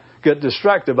when I get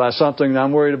distracted by something that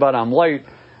I'm worried about, I'm late,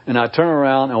 and I turn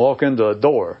around and walk into a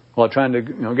door while trying to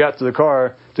get to the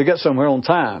car to get somewhere on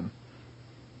time.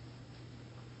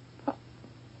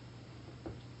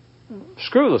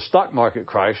 Screw the stock market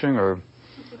crashing or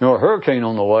a hurricane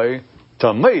on the way.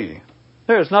 To me,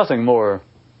 there's nothing more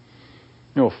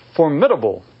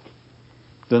formidable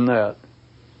than that.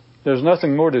 There's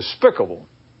nothing more despicable.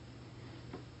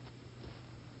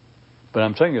 But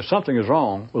I'm telling you, something is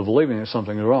wrong with believing that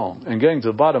something is wrong. And getting to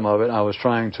the bottom of it, I was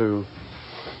trying to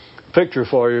picture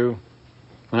for you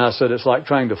when I said it's like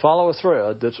trying to follow a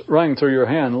thread that's running through your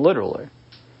hand, literally.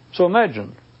 So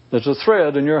imagine there's a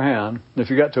thread in your hand. If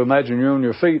you got to imagine you're on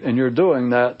your feet and you're doing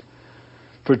that,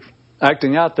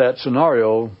 acting out that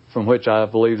scenario from which I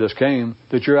believe this came,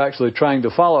 that you're actually trying to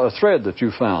follow a thread that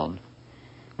you found.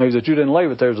 Maybe that you didn't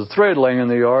leave it. There's a thread laying in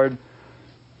the yard,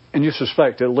 and you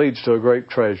suspect it leads to a great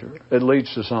treasure. It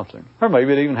leads to something. Or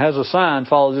maybe it even has a sign,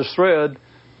 follow this thread,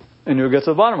 and you'll get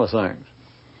to the bottom of things.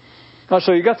 All right,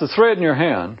 so you got the thread in your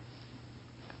hand.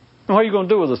 And what are you going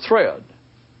to do with the thread?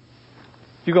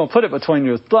 You're going to put it between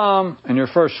your thumb and your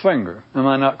first finger. Am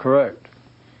I not correct?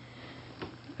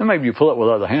 And maybe you pull it with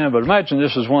the other hand, but imagine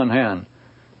this is one hand.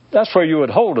 That's where you would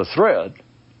hold a thread.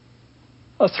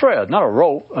 A thread, not a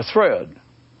rope, a thread.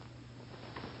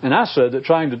 And I said that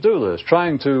trying to do this,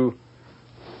 trying to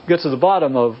get to the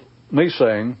bottom of me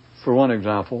saying, for one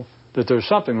example, that there's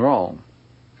something wrong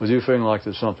with you feeling like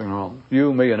there's something wrong.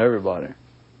 You, me, and everybody,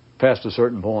 past a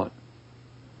certain point.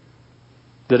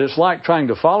 That it's like trying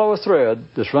to follow a thread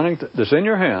that's running, that's in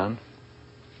your hand,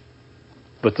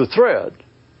 but the thread,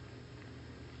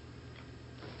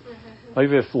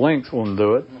 maybe if length won't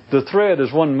do it, the thread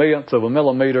is 1/1,000,000 of a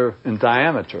millimeter in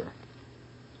diameter.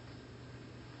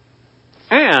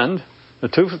 And the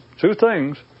two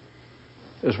things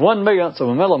is 1/1,000,000 of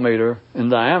a millimeter in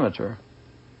diameter.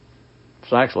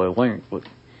 It's actually a length, but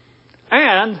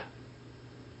and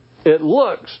it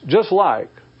looks just like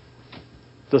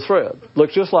the thread.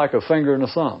 Looks just like a finger and a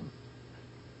thumb.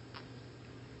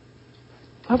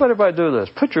 How about everybody do this?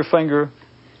 Put your finger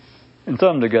and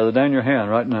thumb together down your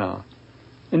hand right now.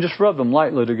 And just rub them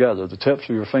lightly together, the tips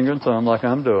of your finger and thumb like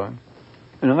I'm doing.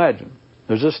 And imagine,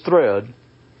 there's this thread.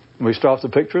 And we start the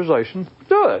picturization.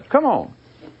 Do it. Come on.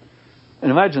 And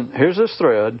imagine, here's this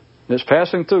thread. It's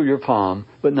passing through your palm.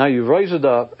 But now you've raised it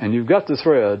up and you've got the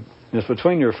thread. And it's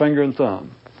between your finger and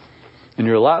thumb. And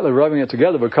you're lightly rubbing it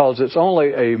together because it's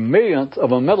only 1/1,000,000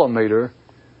 of a millimeter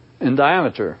in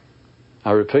diameter.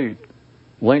 I repeat,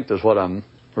 length is what I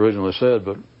originally said,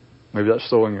 but maybe that's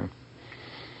throwing you.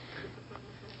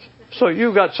 So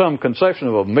you've got some conception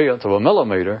of 1/1,000,000 of a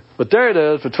millimeter, but there it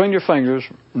is between your fingers,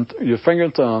 your finger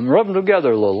and thumb. Rub them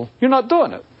together a little. You're not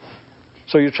doing it.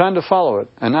 So you're trying to follow it.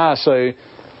 And now I say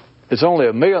it's only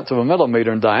 1/1,000,000 of a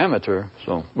millimeter in diameter,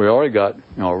 so we already got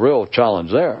a real challenge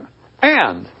there.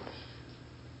 And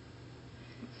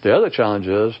the other challenge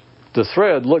is the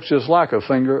thread looks just like a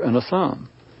finger and a thumb.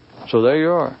 So there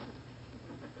you are.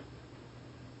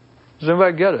 Does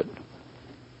anybody get it?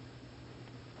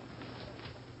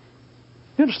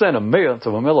 You understand 1/1,000,000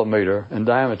 of a millimeter in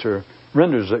diameter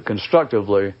renders it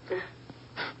constructively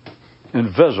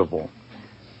invisible.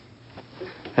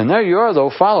 And there you are, though,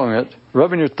 following it,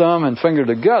 rubbing your thumb and finger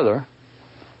together.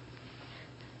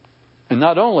 And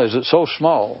not only is it so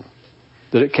small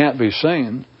that it can't be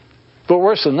seen, but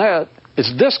worse than that,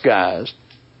 it's disguised.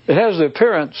 It has the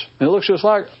appearance, and it looks just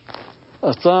like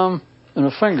a thumb and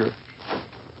a finger.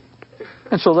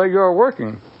 And so there you are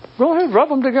working. Go ahead, rub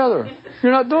them together.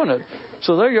 You're not doing it.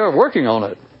 So there you are working on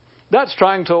it. That's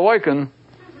trying to awaken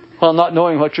while not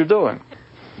knowing what you're doing.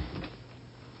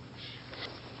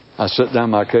 I set down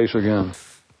my case again.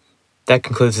 That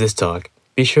concludes this talk.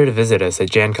 Be sure to visit us at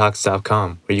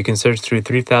jancox.com, where you can search through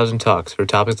 3,000 talks for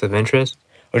topics of interest,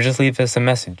 or just leave us a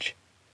message.